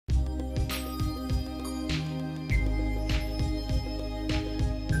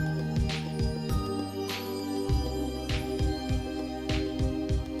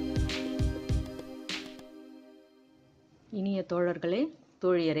இனிய தோழர்களே,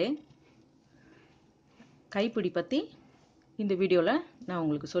 தோழியரே, கைப்பிடி பற்றி இந்த வீடியோவில் நான்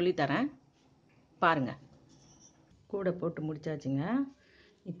உங்களுக்கு சொல்லித்தரேன். பாருங்கள். கூடை போட்டு முடிச்சாச்சுங்க.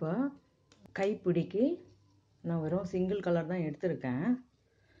 இப்போ கைப்பிடிக்கு நான் வெறும் சிங்கிள் கலர் தான் எடுத்திருக்கேன்.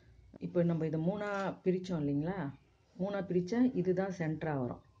 இப்போ நம்ம இதை மூணாக பிரித்தோம் இல்லைங்களா? மூணாக பிரித்தா இதுதான் சென்டராக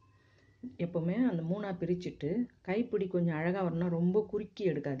வரும். எப்போவுமே அந்த மூணாக பிரிச்சுட்டு கைப்பிடி கொஞ்சம் அழகாக வரணும்னா ரொம்ப குறுக்கி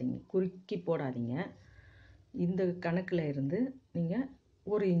எடுக்காதீங்க, குறுக்கி போடாதீங்க. இந்த கணக்கில் இருந்து நீங்கள்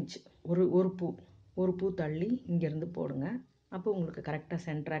 1 இன்ச் ஒரு பூ தள்ளி இங்கேருந்து போடுங்க. அப்போ உங்களுக்கு கரெக்டாக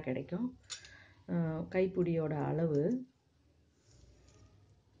சென்டராக கிடைக்கும். கைப்பிடியோட அளவு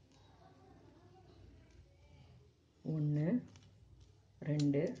 1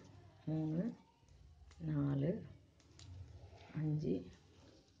 2 3 4 5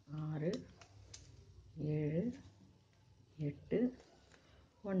 6 7 8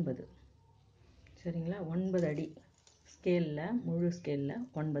 9. சரிங்களா? 9 அடி ஸ்கேலில், முழு ஸ்கேலில்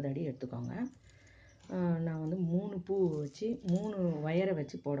 9 அடி எடுத்துக்கோங்க. நான் வந்து 3 பூ வச்சு 3 ஒயரை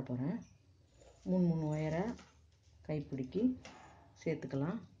வச்சு போட போகிறேன். 3 ஒயரை கைப்பிடிக்கு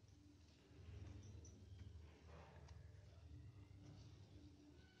சேர்த்துக்கலாம்.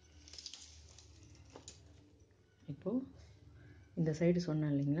 இப்போது இந்த சைடு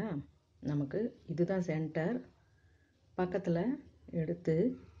சொன்னேன் இல்லைங்களா, நமக்கு இதுதான் சென்டர். பக்கத்தில் எடுத்து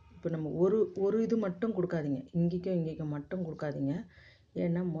இப்போ நம்ம ஒரு இது மட்டும் கொடுக்காதீங்க, இங்கேக்கும் மட்டும் கொடுக்காதீங்க.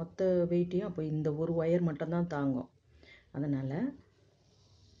 ஏன்னா மொத்த வெயிட்டையும் அப்போ இந்த ஒரு ஒயர் மட்டும்தான் தாங்கும். அதனால்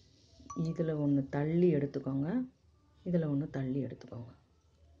இதில் ஒன்று தள்ளி எடுத்துக்கோங்க, இதில் ஒன்று தள்ளி எடுத்துக்கோங்க.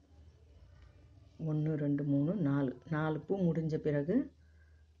 1 2 3 4 பூ முடிஞ்ச பிறகு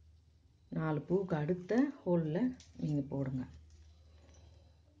 4 பூவுக்கு அடுத்த ஹோலில் நீங்கள் போடுங்க.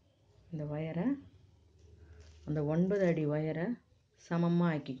 இந்த ஒயரை, அந்த 9 அடி ஒயரை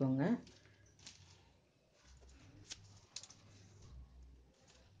சமமாக ஆக்கிக்கோங்க.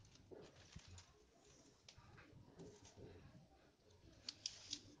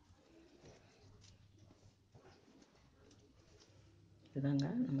 இதுதாங்க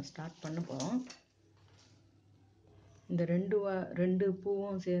நம்ம ஸ்டார்ட் பண்ண போகிறோம். இந்த ரெண்டு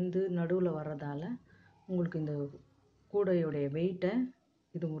பூவும் சேர்ந்து நடுவில் வர்றதால உங்களுக்கு இந்த கூடையுடைய வெயிட்டை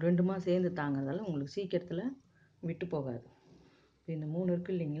இது ரெண்டுமா சேர்ந்து தாங்கிறதால உங்களுக்கு சீக்கிரத்தில் விட்டு போகாது. இப்போ இந்த 3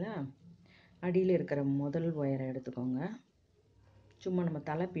 இருக்குது இல்லைங்களா, அடியில் இருக்கிற முதல் ஒயரை எடுத்துக்கோங்க. சும்மா நம்ம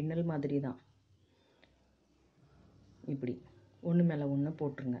தலை பின்னல் மாதிரி தான், இப்படி ஒன்று மேலே ஒன்று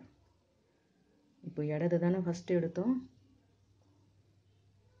போட்டுருங்க. இப்போ இடது தானே ஃபஸ்ட்டு எடுத்தோம்.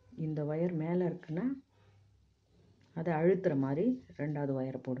 இந்த ஒயர் மேலே இருக்குன்னா அதை அழுத்துற மாதிரி 2வது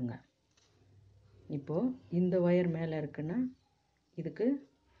ஒயரை போடுங்க. இப்போது இந்த ஒயர் மேலே இருக்குன்னா இதுக்கு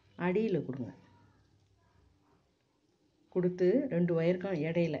அடியில் கொடுங்க. கொடுத்து 2 ஒயருக்கும்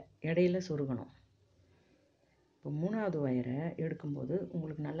இடையில சொருகணும். இப்போ 3வது ஒயரை எடுக்கும்போது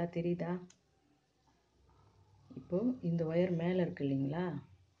உங்களுக்கு நல்லா தெரியுதா? இப்போது இந்த ஒயர் மேலே இருக்குது இல்லைங்களா,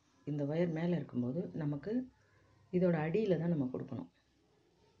 இந்த ஒயர் மேலே இருக்கும்போது நமக்கு இதோட அடியில் தான் நம்ம கொடுக்கணும்.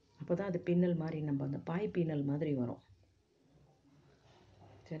 அப்போ தான் அது பின்னல் மாதிரி, நம்ம அந்த பாய் பின்னல் மாதிரி வரும்.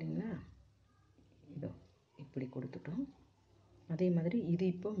 சரிங்களா? இதோ இப்படி கொடுத்துட்டோம். அதே மாதிரி இது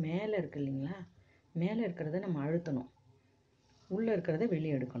இப்போ மேலே இருக்குது இல்லைங்களா, மேலே இருக்கிறத நம்ம அழுத்தணும், உள்ளே இருக்கிறத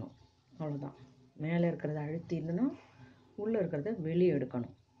வெளியே எடுக்கணும். அவ்வளோதான். மேலே இருக்கிறத அழுத்திடணும், உள்ளே இருக்கிறத வெளியே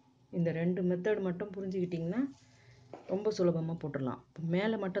எடுக்கணும். இந்த 2 மெத்தட் மட்டும் புரிஞ்சுக்கிட்டிங்கன்னா ரொம்ப சுலபமாக போட்டுடலாம். இப்போ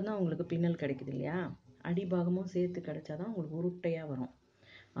மேலே மட்டும்தான் உங்களுக்கு பின்னல் கிடைக்குது இல்லையா, அடிபாகமும் சேர்த்து கிடைச்சாதான் உங்களுக்கு உருட்டையாக வரும்.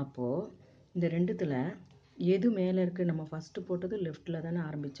 அப்போது இந்த 2த்தில் எது மேலே இருக்குது? நம்ம ஃபஸ்ட்டு போட்டது லெஃப்ட்டில் தானே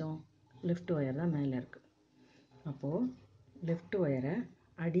ஆரம்பித்தோம், லெஃப்ட் ஒயர் தான் மேலே இருக்குது. அப்போது லெஃப்ட் ஒயரை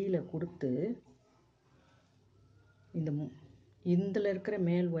அடியில் கொடுத்து இதில் இருக்கிற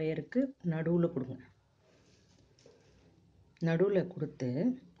மேல் ஒயருக்கு நடுவில் கொடுங்க. நடுவில் கொடுத்து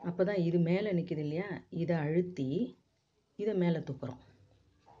அப்போ தான் இது மேலே நிற்கிது இல்லையா, இதை அழுத்தி இதை மேலே தூக்குறோம்.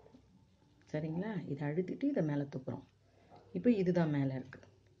 சரிங்களா? இதை அழுத்திட்டு இதை மேலே தூக்குறோம். இப்போ இதுதான் மேலே இருக்குது.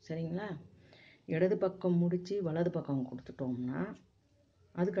 சரிங்களா? இடது பக்கம் முடித்து வலது பக்கம் கொடுத்துட்டோம்னா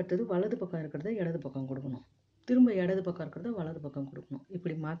அதுக்கடுத்தது வலது பக்கம் இருக்கிறத இடது பக்கம் கொடுக்கணும், திரும்ப இடது பக்கம் இருக்கிறத வலது பக்கம் கொடுக்கணும்.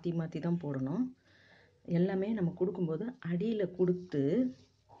 இப்படி மாற்றி தான் போடணும். எல்லாமே நம்ம கொடுக்கும்போது அடியில் கொடுத்து,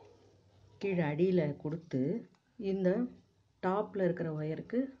 கீழே அடியில் கொடுத்து இந்த டாப்பில் இருக்கிற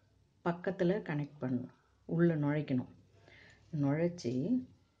ஒயருக்கு பக்கத்தில் கனெக்ட் பண்ணணும், உள்ளே நுழைக்கணும். நுழைச்சி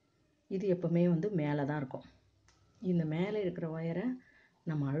இது எப்போவுமே வந்து மேலே தான் இருக்கும். இந்த மேலே இருக்கிற ஒயரை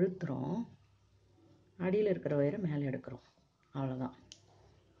நம்ம அழுத்துறோம், அடியில் இருக்கிற ஒயரை மேலே எடுக்கிறோம். அவ்வளோதான்.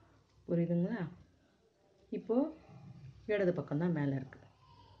 புரியுதுங்களா? இப்போது இடது பக்கம்தான் மேலே இருக்குது.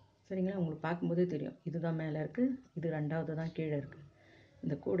 சரிங்களா? உங்களுக்கு பார்க்கும்போதே தெரியும், இதுதான் மேலே இருக்குது, இது 2வது தான் கீழே இருக்குது.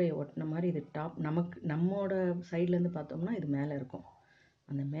 இந்த கூடையை ஒட்டின மாதிரி இது டாப் நம்மோட சைட்லேருந்து பார்த்தோம்னா இது மேலே இருக்கும்.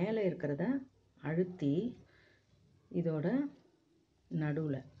 அந்த மேலே இருக்கிறத அழுத்தி இதோட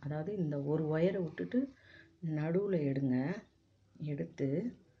நடுவில், அதாவது இந்த ஒரு ஒயரை விட்டுட்டு நடுவில் எடுங்க. எடுத்து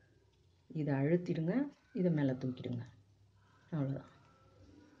இதை அழுத்திடுங்க, இதை மேலே தூக்கிடுங்க. அவ்வளோதான்.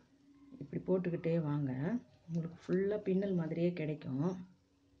 இப்படி போட்டுக்கிட்டே வாங்க, உங்களுக்கு ஃபுல்லாக பின்னல் மாதிரியே கிடைக்கும்.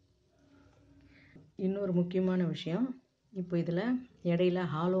 இன்னொரு முக்கியமான விஷயம், இப்போ இதில் இடையில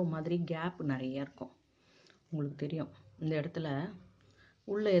ஹாலோ மாதிரி கேப் நிறைய இருக்கும். உங்களுக்கு தெரியும், இந்த இடத்துல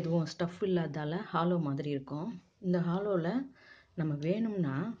உள்ளே எதுவும் ஸ்டஃப் இல்லாதால ஹாலோ மாதிரி இருக்கும். இந்த ஹாலோவில் நம்ம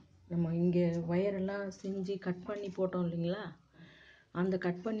வேணும்னா நம்ம இங்கே ஒயரெல்லாம் செஞ்சு கட் பண்ணி போட்டோம் இல்லைங்களா, அந்த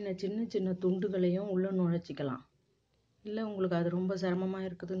கட் பண்ணின சின்ன சின்ன துண்டுகளையும் உள்ளே நுழைச்சிக்கலாம். இல்லை உங்களுக்கு அது ரொம்ப சிரமமாக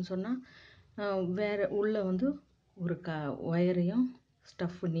இருக்குதுன்னு சொன்னால் வேறு உள்ளே வந்து ஒரு ஒயரையும்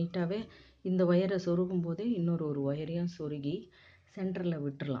ஸ்டஃப் நீட்டாகவே இந்த ஒயரை சொருகும் போதே ஒரு ஒயரையும் சொருகி சென்டரில்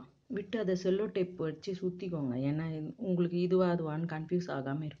விட்டுறலாம். விட்டு அதை செல்லோ டேப் வச்சு சுற்றிக்கோங்க. ஏன்னா உங்களுக்கு அதுவான்னு கன்ஃபியூஸ்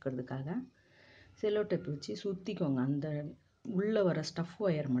ஆகாமல் இருக்கிறதுக்காக செல்லோ டேப் வச்சு சுற்றிக்கோங்க. அந்த உள்ளே வர ஸ்டஃப்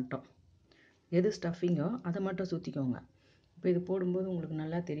ஒயர் மட்டும், எது ஸ்டஃபிங்கோ அதை மட்டும் சுற்றிக்கோங்க. இப்போ இது போடும்போது உங்களுக்கு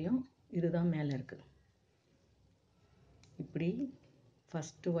நல்லா தெரியும், இதுதான் மேலே இருக்குது. இப்படி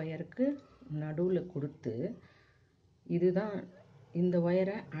ஃபஸ்ட்டு ஒயருக்கு நடுவில் கொடுத்து இதுதான் இந்த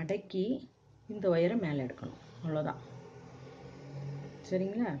ஒயரை அடக்கி இந்த ஒயரை மேலே எடுக்கணும். அவ்வளோதான்.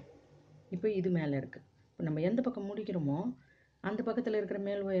 சரிங்களா? இப்போ இது மேலே இருக்குது. இப்போ நம்ம எந்த பக்கம் முடிக்கிறோமோ அந்த பக்கத்தில் இருக்கிற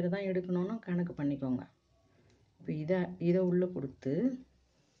மேல் ஒயரை தான் எடுக்கணும்னு கணக்கு பண்ணிக்கோங்க. இப்போ இதை உள்ளே கொடுத்து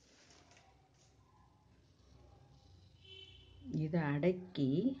இதை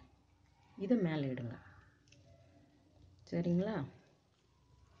அடக்கி இதை மேலே எடுங்க. சரிங்களா?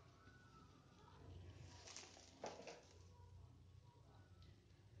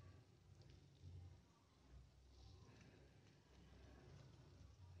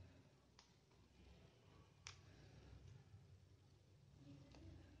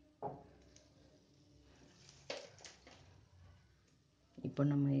 இப்போ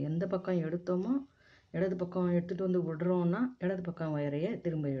நம்ம எந்த பக்கம் எடுத்தோமோ இடது பக்கம் எடுத்துகிட்டு வந்து விடுறோன்னா இடது பக்கம் ஒயரையே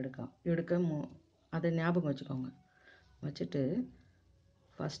திரும்ப அதை ஞாபகம் வச்சுக்கோங்க. வச்சுட்டு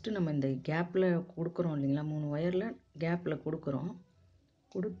ஃபஸ்ட்டு நம்ம இந்த கேப்பில் கொடுக்குறோம் இல்லைங்களா, 3 ஒயரில் கேப்பில்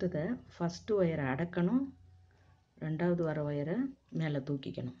கொடுத்ததை ஃபஸ்ட்டு ஒயரை அடக்கணும், 2வது வர ஒயரை மேலே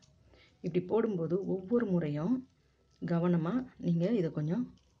தூக்கிக்கணும். இப்படி போடும்போது ஒவ்வொரு முறையும் கவனமாக நீங்கள் இதை கொஞ்சம்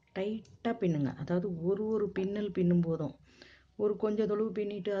டைட்டாக பின்னுங்க. அதாவது ஒரு பின்னல் பின்னும் போதும் கொஞ்சம் தொழுவு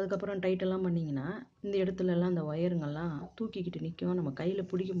பின்னிட்டு அதுக்கப்புறம் டைட்டெல்லாம் பண்ணிங்கன்னா இந்த இடத்துலலாம் அந்த ஒயருங்கெல்லாம் தூக்கிக்கிட்டு நிற்கும். நம்ம கையில்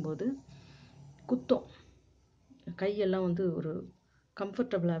பிடிக்கும்போது குத்தும், கையெல்லாம் வந்து ஒரு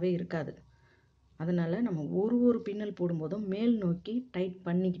கம்ஃபர்டபுளாகவே இருக்காது. அதனால் நம்ம ஒரு பின்னல் போடும்போதும் மேல் நோக்கி டைட்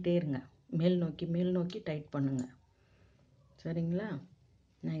பண்ணிக்கிட்டே இருங்க. மேல் நோக்கி டைட் பண்ணுங்க. சரிங்களா?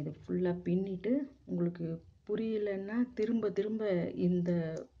 நான் இது ஃபுல்லாக பின்னிட்டு உங்களுக்கு புரியலைன்னா திரும்ப இந்த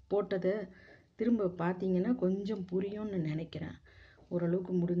போட்டதை திரும்ப பார்த்தீங்கன்னா கொஞ்சம் புரியும்னு நினைக்கிறேன்.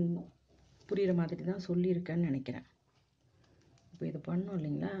 ஓரளவுக்கு புரிகிற மாதிரி தான் சொல்லியிருக்கேன்னு நினைக்கிறேன். இப்போ இது பண்ணோம்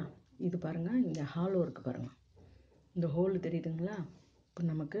இல்லைங்களா, இது பாருங்கள், இங்கே ஹாலோ இருக்குது பாருங்கள், இந்த ஹோல் தெரியுதுங்களா? இப்போ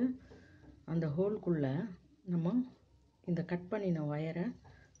நமக்கு அந்த ஹோல்குள்ளே நம்ம இந்த கட் பண்ணின ஒயரை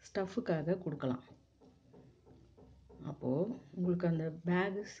ஸ்டஃப்புக்காக கொடுக்கலாம். அப்போது உங்களுக்கு அந்த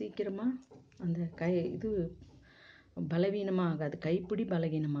பேகு சீக்கிரமாக அந்த இது பலவீனமாக ஆகாது, கைப்பிடி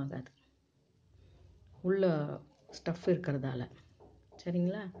பலவீனமாகாது உள்ள ஸ்டஃப் இருக்கிறதால.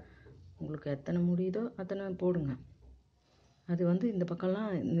 சரிங்களா? உங்களுக்கு எத்தனை முடியுதோ அத்தனை போடுங்க. அது வந்து இந்த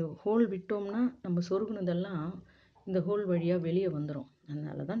பக்கம்லாம் இந்த ஹோல் விட்டோம்னா நம்ம சொருகுனதெல்லாம் இந்த ஹோல் வழியாக வெளியே வந்துடும்.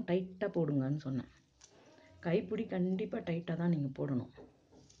 அதனால தான் டைட்டாக போடுங்கன்னு சொன்னேன். கைப்பிடி கண்டிப்பாக டைட்டாக தான் நீங்கள் போடணும்.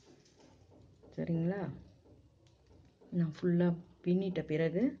 சரிங்களா? நான் ஃபுல்லாக பின்னிட்ட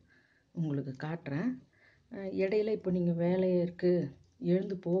பிறகு உங்களுக்கு காட்டுறேன். இடையில இப்போ நீங்கள் வேலை இருக்குது,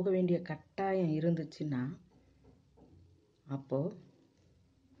 எழுந்து போக வேண்டிய கட்டாயம் இருந்துச்சுன்னா அப்போது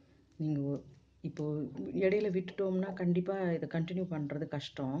நீங்கள் இப்போது இடையில விட்டுட்டோம்னா கண்டிப்பாக இதை கண்டினியூ பண்ணுறது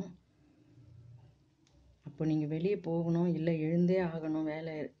கஷ்டம். அப்போ நீங்கள் வெளியே போகணும், இல்லை எழுந்தே ஆகணும்,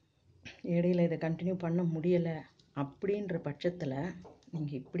 வேலை இடையில இதை கண்டினியூ பண்ண முடியலை அப்படின்ற பட்சத்தில்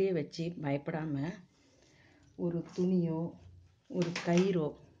நீங்கள் இப்படியே வச்சு பயப்படாமல் ஒரு துணியோ ஒரு கயிறோ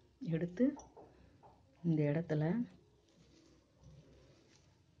எடுத்து இந்த இடத்துல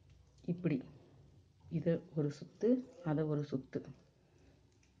இப்படி இதை ஒரு சுற்று அதை ஒரு சுற்று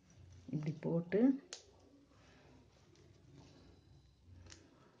இப்படி போட்டு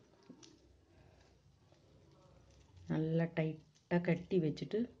நல்லா டைட்டாக கட்டி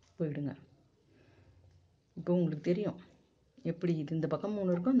வச்சுட்டு போயிடுங்க. இப்போ உங்களுக்கு தெரியும் எப்படி இது இந்த பக்கம்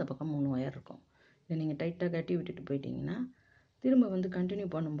 3 இருக்கும், இந்த பக்கம் 3 ஒயர் இருக்கும். இதை நீங்கள் டைட்டாக கட்டி விட்டுட்டு போயிட்டீங்கன்னா திரும்ப வந்து கண்டினியூ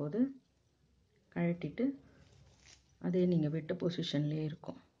பண்ணும்போது கழட்டிட்டு அதே நீங்கள் விட்ட பொசிஷன்லேயே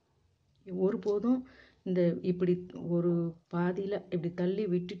இருக்கும். ஒருபோதும் இந்த இப்படி ஒரு பாதியில் இப்படி தள்ளி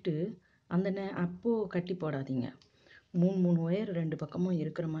விட்டுட்டு அப்போது கட்டி போடாதீங்க. 3 ஒயர் 2 பக்கமும்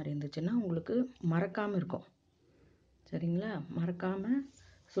இருக்கிற மாதிரி இருந்துச்சுன்னா உங்களுக்கு மறக்காமல் இருக்கும். சரிங்களா? மறக்காமல்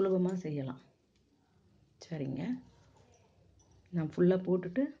சுலபமாக செய்யலாம். சரிங்க, நான் ஃபுல்லாக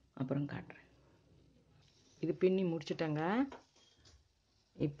போட்டுட்டு அப்புறம் காட்டுறேன். இது பின்னி முடிச்சிட்டேங்க.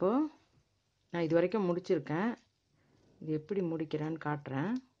 இப்போது நான் இது வரைக்கும் முடிச்சிருக்கேன். இது எப்படி முடிக்கிறேன்னு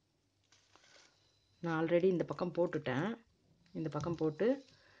காட்டுறேன். நான் ஆல்ரெடி இந்த பக்கம் போட்டுட்டேன். இந்த பக்கம் போட்டு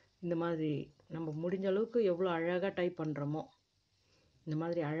இந்த மாதிரி நம்ம முடிஞ்ச அளவுக்கு எவ்வளோ அழகாக டைப் பண்ணுறோமோ இந்த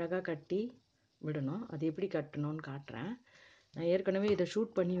மாதிரி அழகாக கட்டி விடணும். அது எப்படி கட்டணும்னு காட்டுறேன். நான் ஏற்கனவே இதை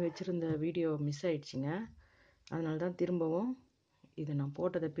ஷூட் பண்ணி வச்சுருந்த வீடியோ மிஸ் ஆயிடுச்சுங்க. அதனால தான் திரும்பவும் இதை நான்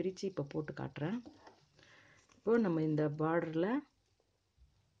போட்டதை பிரித்து இப்போ போட்டு காட்டுறேன். இப்போது நம்ம இந்த பார்டரில்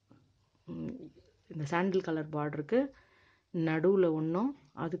இந்த சாண்டில் கலர் பார்டருக்கு நடுவில் ஒன்றும்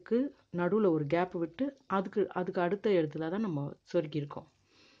அதுக்கு நடுவில் ஒரு கேப் விட்டு அதுக்கு அடுத்த இடத்துல தான் நம்ம சொருக்கியிருக்கோம்.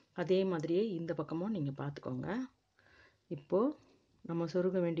 அதே மாதிரியே இந்த பக்கமும் நீங்கள் பார்த்துக்கோங்க. இப்போது நம்ம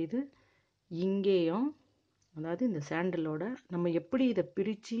சொருக வேண்டியது இங்கேயும், அதாவது இந்த சாண்டலோட நம்ம எப்படி இதை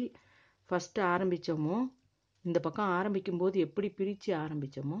பிரித்து ஃபஸ்ட்டு ஆரம்பித்தோமோ, இந்த பக்கம் ஆரம்பிக்கும்போது எப்படி பிரித்து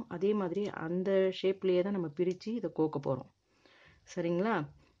ஆரம்பித்தோமோ அதே மாதிரி அந்த ஷேப்லேயே தான் நம்ம பிரித்து இதை கோக்க போகிறோம். சரிங்களா?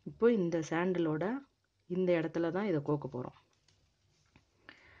 இப்போ இந்த சாண்டலோட இந்த இடத்துல தான் இதை கோக்க போகிறோம்.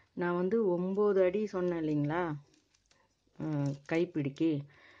 நான் வந்து 9 அடி சொன்னேன் இல்லைங்களா கைப்பிடிக்கு.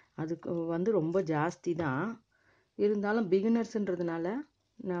 அதுக்கு வந்து ரொம்ப ஜாஸ்தி தான். இருந்தாலும் பிகினர்ஸுன்றதுனால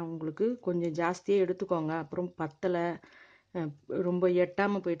நான் உங்களுக்கு கொஞ்சம் ஜாஸ்தியே எடுத்துக்கோங்க. அப்புறம் பத்தலை ரொம்ப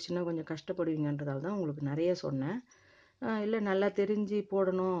எட்டாமல் போயிடுச்சுன்னா கொஞ்சம் கஷ்டப்படுவீங்கன்றதால தான் உங்களுக்கு நிறைய சொன்னேன். இல்லை நல்லா தெரிஞ்சு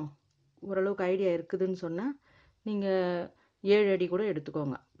போடணும், ஓரளவுக்கு ஐடியா இருக்குதுன்னு சொன்னால் நீங்கள் 7 அடி கூட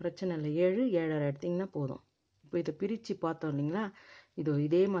எடுத்துக்கோங்க, பிரச்சனை இல்லை. 7, 7.5 எடுத்திங்கன்னா போதும். இப்போ இதை பிரித்து பார்த்தோம் இல்லைங்களா,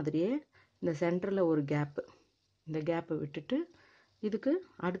 இதே மாதிரியே இந்த சென்டரில் ஒரு கேப்பு, இந்த கேப்பை விட்டுட்டு இதுக்கு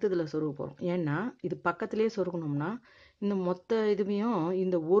அடுத்ததில் சொருக போகிறோம். ஏன்னா இது பக்கத்துலேயே சொருகணும்னா இந்த மொத்த இதுவையும்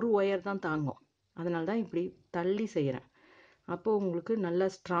இந்த ஒரு ஒயர் தான் தாங்கும். அதனால தான் இப்படி தள்ளி செய்கிறேன். அப்போது உங்களுக்கு நல்லா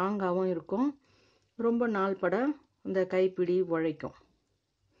ஸ்ட்ராங்காகவும் இருக்கும், ரொம்ப நாள் பட இந்த கைப்பிடி உழைக்கும்.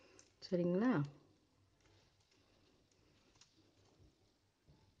 சரிங்களா?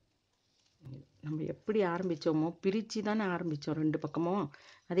 நம்ம எப்படி ஆரம்பித்தோமோ பிரித்து தானே ஆரம்பித்தோம் 2 பக்கமும்,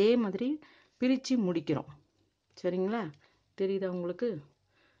 அதே மாதிரி பிரித்து முடிக்கிறோம். சரிங்களா? தெரியுதா உங்களுக்கு?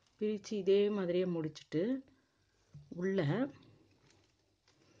 பிரித்து இதே மாதிரியே முடிச்சுட்டு உள்ள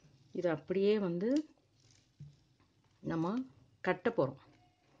இதை அப்படியே வந்து நம்ம கட்ட போகிறோம்.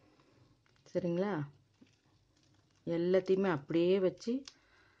 சரிங்களா? எல்லாத்தையுமே அப்படியே வச்சு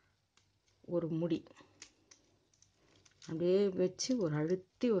ஒரு முடி அப்படியே வச்சு ஒரு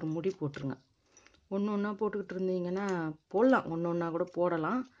அழுத்தி ஒரு முடி போட்டுருங்க. ஒன்று ஒன்றா போட்டுக்கிட்டு இருந்தீங்கன்னா போடலாம், ஒன்று ஒன்றா கூட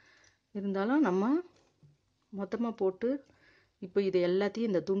போடலாம். இருந்தாலும் நம்ம மொத்தமாக போட்டு இப்போ இது எல்லாத்தையும்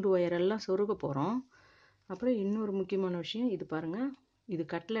இந்த துண்டு ஒயரெல்லாம் சொருக போகிறோம். அப்புறம் இன்னொரு முக்கியமான விஷயம், இது பாருங்கள், இது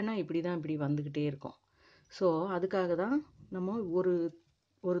கட்டலைன்னா இப்படி வந்துக்கிட்டே இருக்கும். ஸோ அதுக்காக தான் நம்ம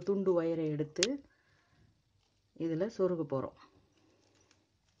ஒரு துண்டு ஒயரை எடுத்து இதில் சொருக போகிறோம்.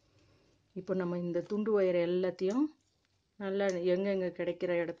 இப்போ நம்ம இந்த துண்டு ஒயரை எல்லாத்தையும் நல்லா எங்கெங்கே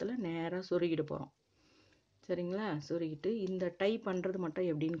கிடைக்கிற இடத்துல நேராக சொருகிட போகிறோம். சரிங்களா? சொருகிட்டு இந்த டை பண்ணுறது மட்டும்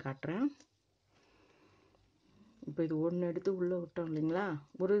எப்படின்னு காட்டுறேன். இப்போ இது ஒன்று எடுத்து உள்ளே விட்டோம் இல்லைங்களா,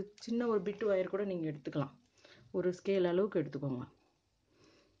 ஒரு சின்ன ஒரு பிட்டு ஒயர் கூட நீங்கள் எடுத்துக்கலாம், ஒரு ஸ்கேல் அளவுக்கு எடுத்துக்கோங்க.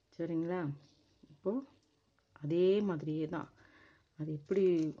 சரிங்களா? இப்போது அதே மாதிரியே தான் இது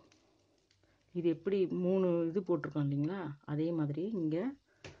எப்படி 3 இது போட்டிருக்கோம் இல்லைங்களா, அதே மாதிரி இங்கே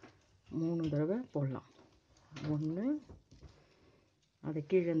 3 தடவை போடலாம். 1, அதை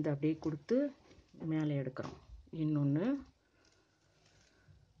கீழேருந்து அப்படியே கொடுத்து மேலே எடுக்கிறோம். இன்னொன்று,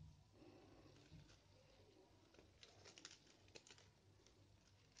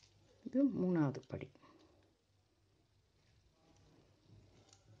 இது 3வது படி.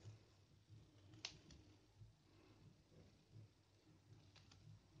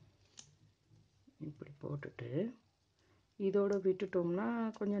 இப்படி போட்டுட்டு இதோட விட்டுட்டோம்னா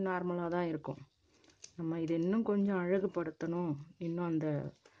கொஞ்சம் நார்மலாக தான் இருக்கும். நம்ம இது இன்னும் கொஞ்சம் அழகுபடுத்தணும், இன்னும்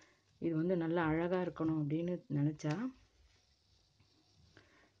இது வந்து நல்லா அழகாக இருக்கணும் அப்படின்னு நினச்சா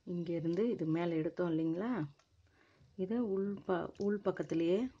இங்கேருந்து இது மேலே எடுத்தோம் இல்லைங்களா, இதை உள்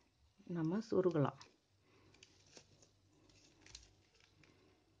பக்கத்துலேயே நம்ம சொருகலாம்.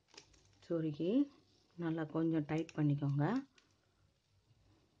 சொருகி நல்லா கொஞ்சம் டைட் பண்ணிக்கோங்க.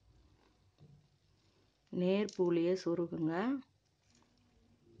 நேர் பூலையே சொருகுங்க.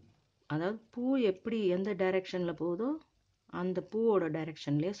 அதாவது பூ எப்படி எந்த டைரெக்ஷனில் போகுதோ அந்த பூவோட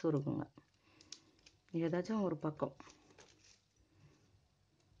டைரெக்ஷன்லேயே சொருகுங்க. ஏதாச்சும் ஒரு பக்கம்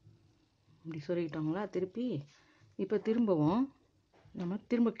இப்படி சொருகிட்டோங்களா திருப்பி. இப்போ திரும்பவும் நம்ம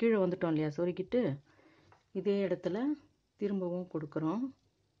திரும்ப கீழே வந்துட்டோம் இல்லையா, சொருகிட்டு இதே இடத்துல திரும்பவும் கொடுக்குறோம்.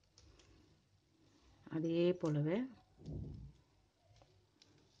 அதே போலவே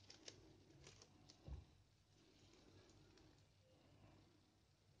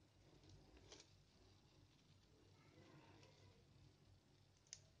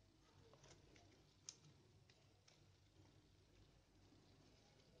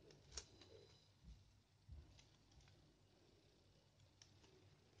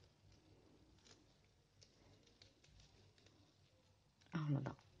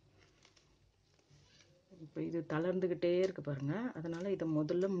அவ்வளோதான். இப்போ இது தளர்ந்துக்கிட்டே இருக்கு பாருங்கள். அதனால் இதை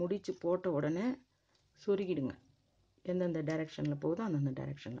முதல்ல முடிச்சு போட்ட உடனே சொருகிடுங்க. எந்தெந்த டைரெக்ஷனில் போகுதோ அந்தந்த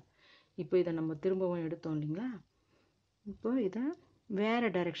டைரெக்ஷனில். இப்போ இதை நம்ம திரும்பவும் எடுத்தோம் இல்லைங்களா, இப்போ இதை வேறு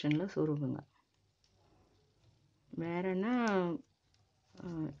டைரெக்ஷனில் சொருகுங்க. வேறன்னா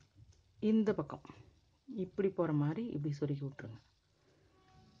இந்த பக்கம் இப்படி போகிற மாதிரி இப்படி சொருகி விட்ருங்க.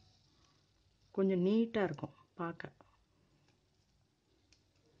 கொஞ்சம் நீட்டாக இருக்கும் பார்க்க.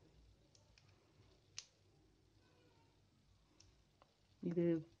 இது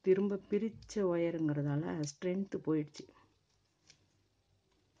திரும்ப பிரித்த ஒயருங்கிறதால ஸ்ட்ரென்த்து போயிடுச்சு.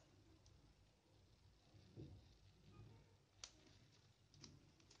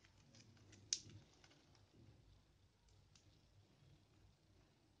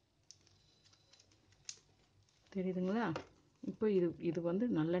 தெரியுதுங்களா? இப்போ இது வந்து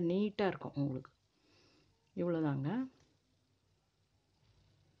நல்லா நீட்டாக இருக்கும் உங்களுக்கு. இவ்வளோதாங்க.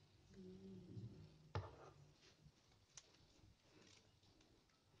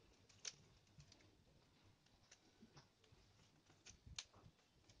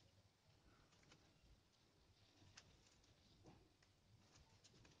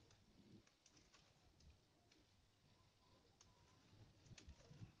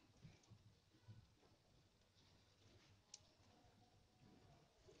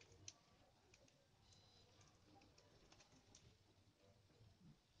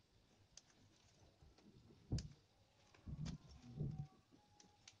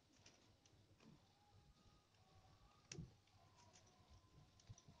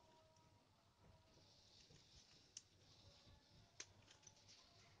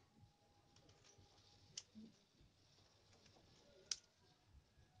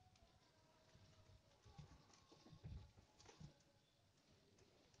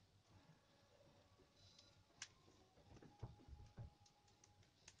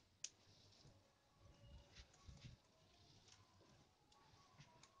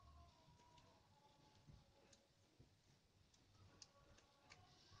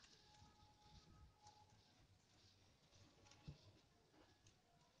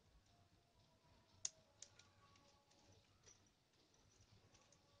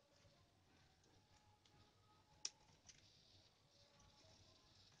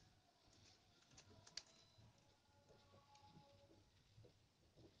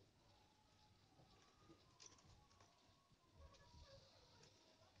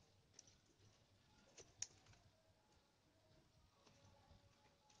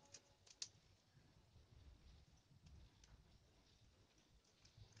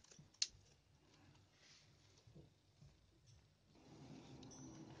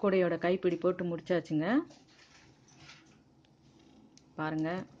 கூடையோட கைப்பிடி போட்டு முடிச்சாச்சுங்க.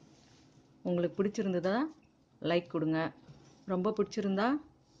 பாருங்கள், உங்களுக்கு பிடிச்சிருந்ததா லைக் கொடுங்க. ரொம்ப பிடிச்சிருந்தா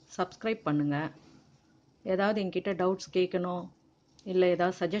சப்ஸ்கிரைப் பண்ணுங்கள். ஏதாவது என்கிட்ட டவுட்ஸ் கேட்கணும், இல்லை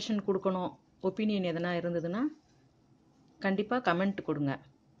ஏதாவது சஜஷன் கொடுக்கணும், ஒப்பீனியன் எதனா இருந்ததுன்னா கண்டிப்பாக கமெண்ட் கொடுங்க.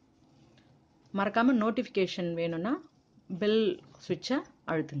 மறக்காமல் நோட்டிஃபிகேஷன் வேணும்னா பெல் சுவிட்சை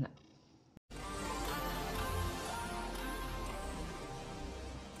அழுத்துங்க.